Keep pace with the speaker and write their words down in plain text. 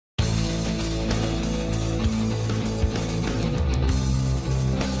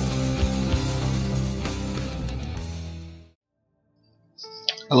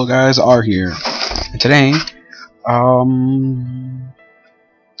Hello guys, R here. And today, I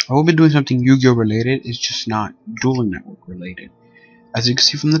will be doing something Yu-Gi-Oh related. It's just not Dueling Network related. As you can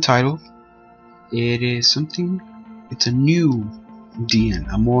see from the title, it's a new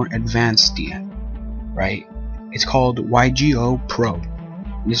DN, a more advanced DN, right? It's called YGO-PRO.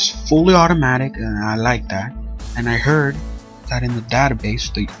 It's fully automatic and I like that. And I heard that in the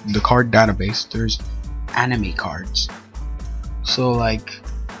database, the card database, there's anime cards. So like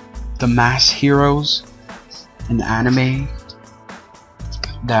the mass heroes in the anime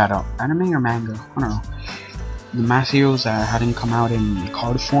that anime or manga, I don't know, the mass heroes that hadn't come out in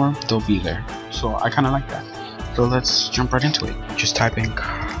card form, they'll be there. So I kind of like that. So let's jump right into it. Just type in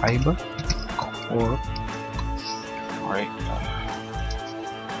kaiba corp. Alright,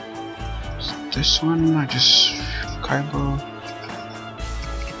 this one I just kaiba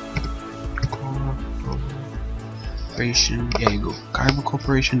corporation. Yeah, you go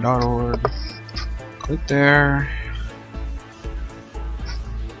kaibacorporation.org. Click there.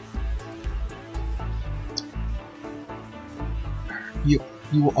 You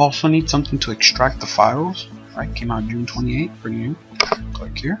will also need something to extract the files. Right, came out June 28th. Pretty new.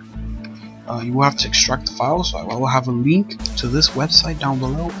 Click here. You will have to extract the files. So I will have a link to this website down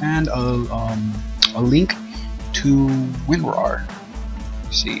below and a link to WinRAR.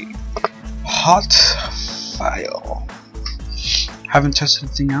 See, hot file. Haven't tested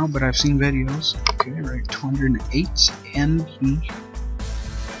the thing out, but I've seen videos. Okay, right, 208 MB.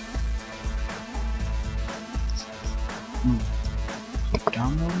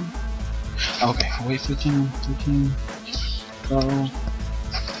 Download. Okay, wait, 15 go.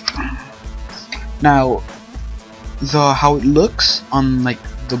 Now, how it looks on like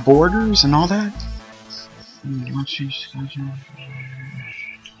the borders and all that.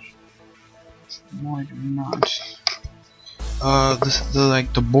 More than not.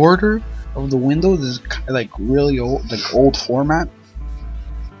 The border of the window is kind of like really old, like old format.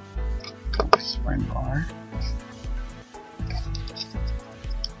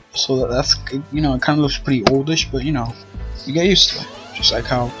 So that's, you know, it kind of looks pretty oldish, but you know, you get used to it. Just like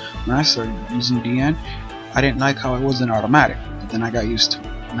how when I started using DN, I didn't like how it wasn't automatic, but then I got used to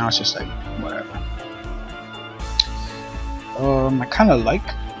it. Now it's just like whatever. I kind of like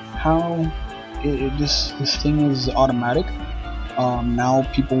how this thing is automatic. Now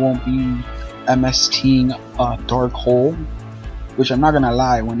people won't be MSTing a dark hole, which I'm not gonna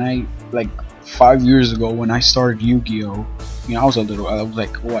lie. When I, like 5 years ago when I started Yu-Gi-Oh, you know, I was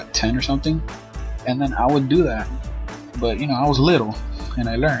like what, 10 or something, and then I would do that. But you know, I was little and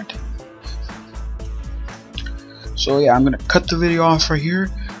I learned. So yeah, I'm gonna cut the video off right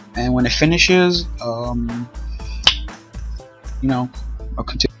here, and when it finishes, you know, I'll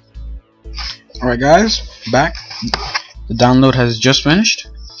continue. Alright guys, back. The download has just finished,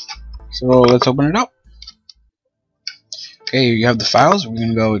 so let's open it up. Okay, you have the files. We're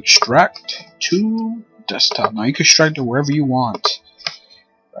gonna go extract to desktop. Now you can extract it wherever you want,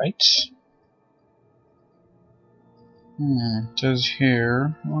 right? It says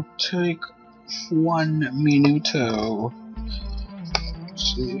here, we'll take 1 minuto.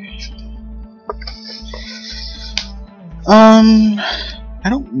 Let's see. I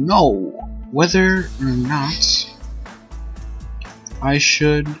don't know whether or not I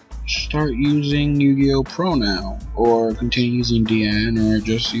should start using Yu-Gi-Oh! Pro now, or continue using DN, or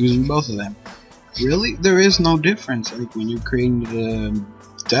just using both of them. Really, there is no difference. Like when you're creating the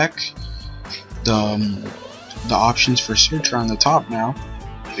deck, the options for search are on the top now.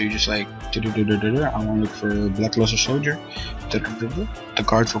 So you're just like, I want to look for Black Luster Soldier. The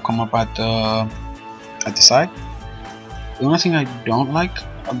cards will come up at the side. The only thing I don't like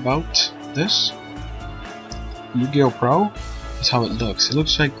about this Yu-Gi-Oh! Pro is how it looks. It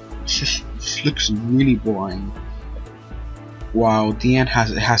looks like it looks really boring. While DN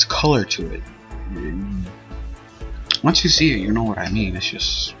has color to it. Once you see it, you know what I mean. It's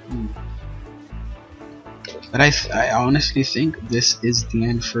just. But I honestly think this is the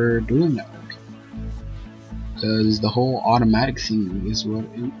end for Dueling Network, because the whole automatic thing is what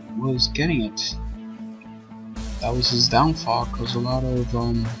it was getting it. That was his downfall, because a lot of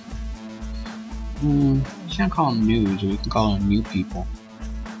you can't call them news, or you can call them new people,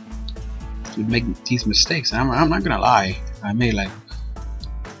 would make these mistakes. And I'm not gonna lie, I made like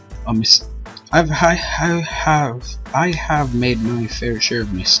a I have made my fair share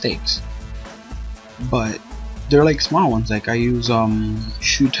of mistakes, but they're like small ones. Like I use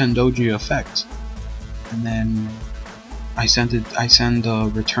Shuten Doji effect, and then I send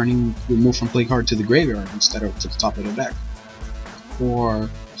returning remove from play card to the graveyard instead of to the top of the deck. Or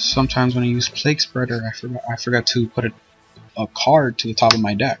sometimes when I use Plague Spreader, I forgot to put it a card to the top of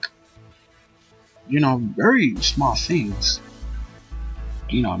my deck. You know, very small things.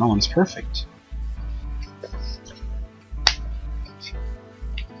 You know, no one's perfect.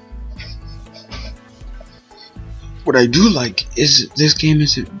 What I do like is this game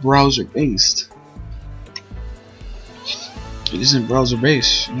isn't browser based. It isn't browser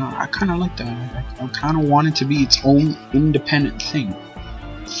based. You know, I kind of like that. I kind of want it to be its own independent thing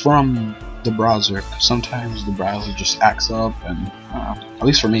from the browser. Sometimes the browser just acts up, and at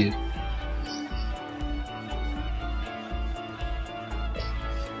least for me.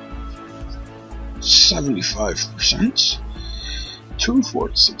 %,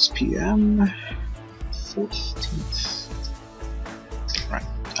 2:46 p.m. 14th. Right.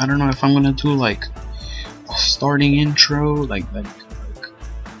 I don't know if I'm gonna do like a starting intro, like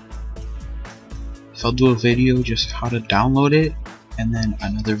if I'll do a video just how to download it, and then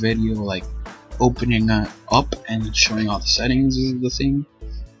another video like opening it up and showing all the settings of the thing.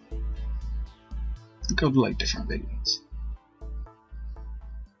 I think I'll do like different videos.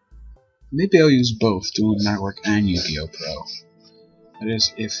 Maybe I'll use both, Dueling Network and YGO-PRO. That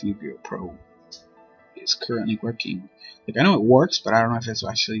is, if YGO-PRO is currently working. Like, I know it works, but I don't know if it's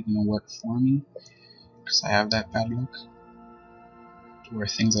actually gonna work for me, because I have that bad luck where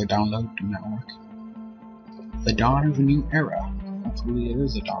things I download do not work. The dawn of a new era. Hopefully it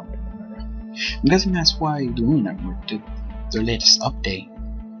is the dawn of a new era. I'm guessing that's why Dueling Network did their latest update,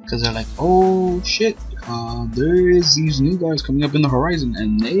 because they're like, oh shit, there is these new guys coming up in the horizon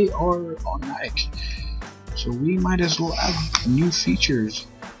and they are automatic, so we might as well add new features.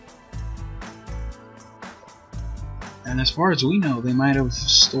 And as far as we know, they might have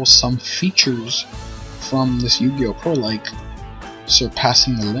stole some features from this Yu-Gi-Oh! Like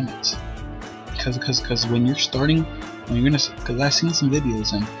surpassing the limit. Because when you're starting, because I've seen some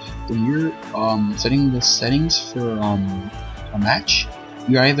videos, and when you're setting the settings for a match,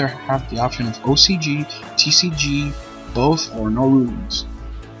 you either have the option of OCG, TCG, both, or no rulings.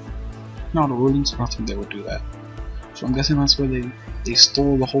 No, the rulings, I don't think they would do that. So I'm guessing that's where they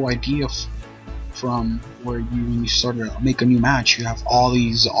stole the whole idea from where when you start to make a new match, you have all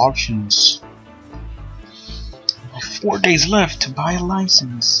these options. 4 days left to buy a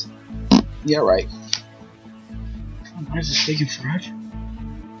license. Yeah, right. Why is this taking forever?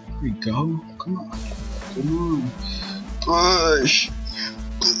 There we go. Come on. Come on. Push.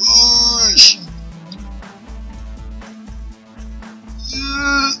 Push.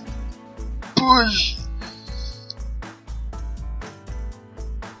 Push.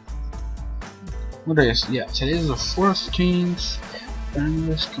 What is? Yeah, today is the 14th.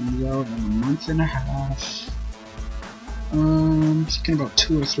 Banlist comes out in a month and a half. Thinking about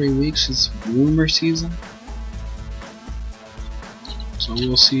 2 or 3 weeks is rumor season. So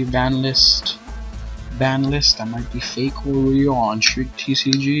we'll see banlist. That might be fake or real on Street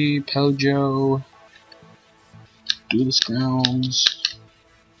TCG, Peljo, Duelist Grounds.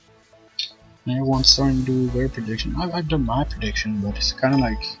 And everyone's starting to do their prediction. I've done my prediction, but it's kind of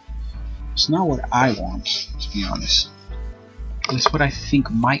like, it's not what I want, to be honest. It's what I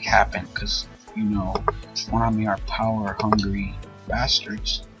think might happen, because, you know, one of me are power hungry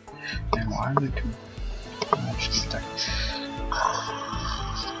bastards. And why are they too? I'll just get that.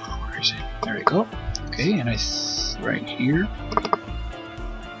 Where is it? There we go. Okay, and right here.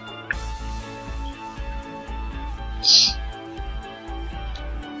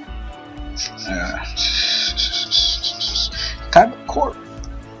 Kaiba Corp.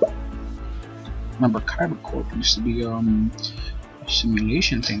 Remember, Kaiba Corp used to be a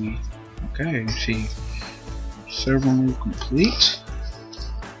simulation thingy. Okay, let's see. Server move complete.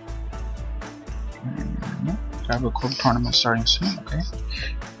 Kaiba Corp tournament starting soon. Okay.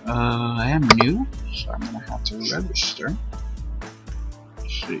 I am new, so I'm gonna have to register.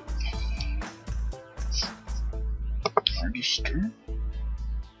 Let's see. Register.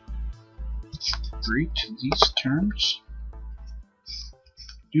 Agree to these terms.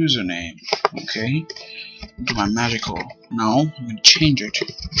 Username. Okay. Do my magical. No, I'm gonna change it.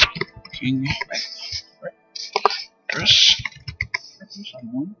 King. Right. Address.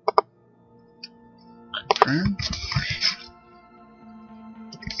 Someone. Confirm.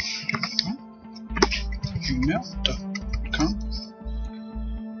 Gmail.com.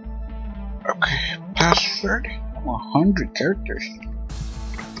 Okay. Password. 100 characters.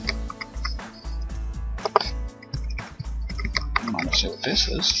 I'm gonna see what this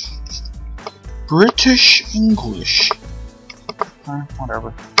is. British English.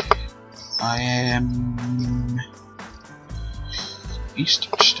 Whatever. I am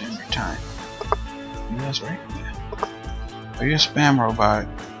Eastern Standard Time. You guys right? Yeah. Are you a spam robot?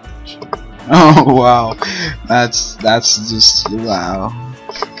 Oh wow, that's just wow.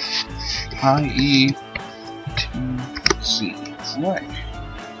 IETC. Alright.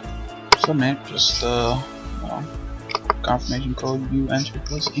 Submit. Just well, confirmation code you entered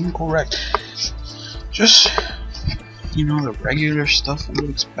was incorrect. Just, you know, the regular stuff we would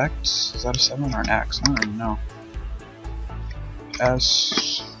expect. Is that a 7 or an X? I don't even know.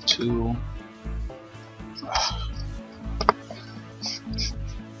 S2.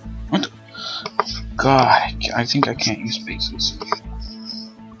 What? God, I think I can't use spaces.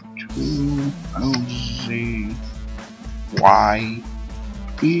 2 LZ Y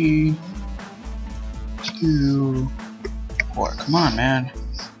B 2 4. Come on, man.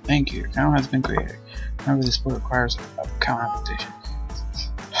 Thank you. Your account has been created. Remember, this sport requires an account application.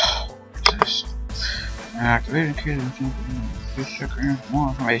 Activated. Please check for more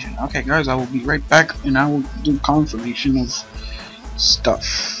information. Okay, guys, I will be right back, and I will do confirmation of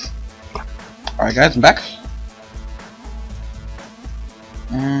stuff. Alright, guys, I'm back.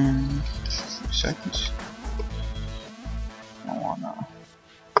 And 3 seconds.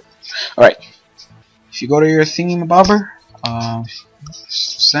 Alright. If you go to your thingamabobber,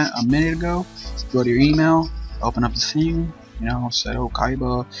 sent a minute ago, go to your email, open up the thing, you know, set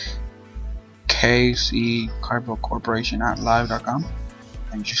kaiba KC Kaiba Corporation at live.com,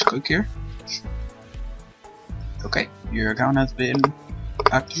 and just click here. Okay, your account has been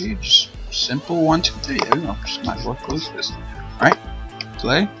activated. Just simple 1, 2, 3. There we go. Just might as well close this. Alright,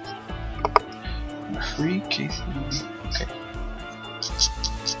 play. Free KC. Okay.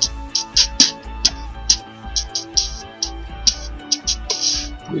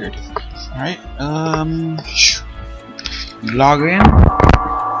 Weird. Alright, log in.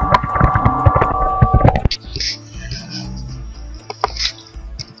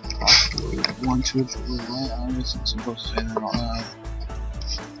 Password 1, 2, 3. I wasn't supposed to say that out loud.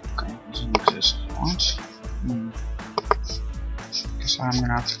 Okay, doesn't exist. What? Guess I'm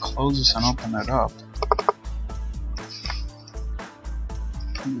gonna have to close this and open it up.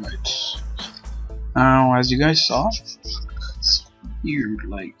 Alright. Now, as you guys saw, it's weird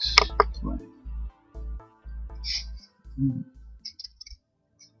lights.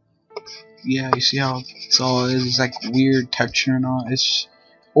 Yeah, you see how it's all is like weird texture and all. It's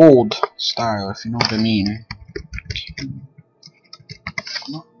old style, if you know what I mean.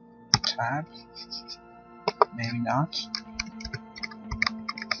 Tab. Maybe not.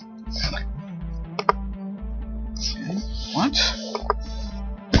 Okay. What?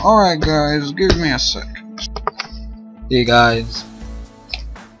 Alright, guys, give me a second. Hey guys,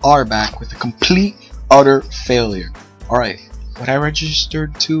 are back with a complete utter failure. Alright, what I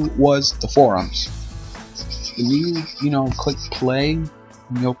registered to was the forums. When you know, click play,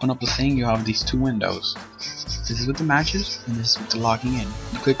 when you open up the thing, you have these 2 windows. This is with the matches, and this is with the logging in.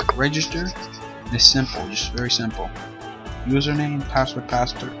 You click register, and it's simple, just very simple. Username, password.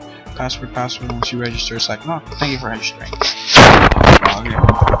 Once you register, it's like, oh, thank you for registering. Log in.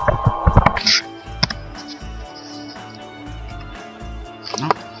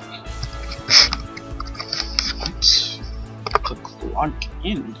 Click log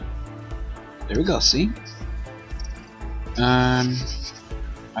in. There we go. See.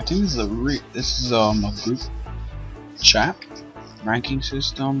 I think this is a group chat, ranking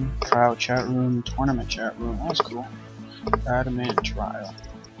system, trial chat room, tournament chat room. That's cool. Adamant trial.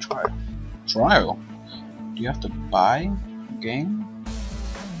 Do you have to buy a game?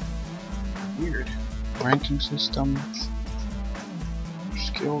 Weird. Ranking system,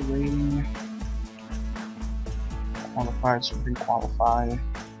 skill rating, qualified, so pre-qualified,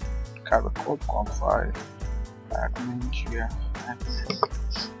 kaiba corp qualified, admin, yeah.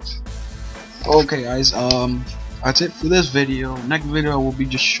 Okay, guys, that's it for this video. Next video will be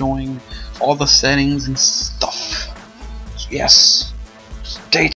just showing all the settings and stuff. So yes.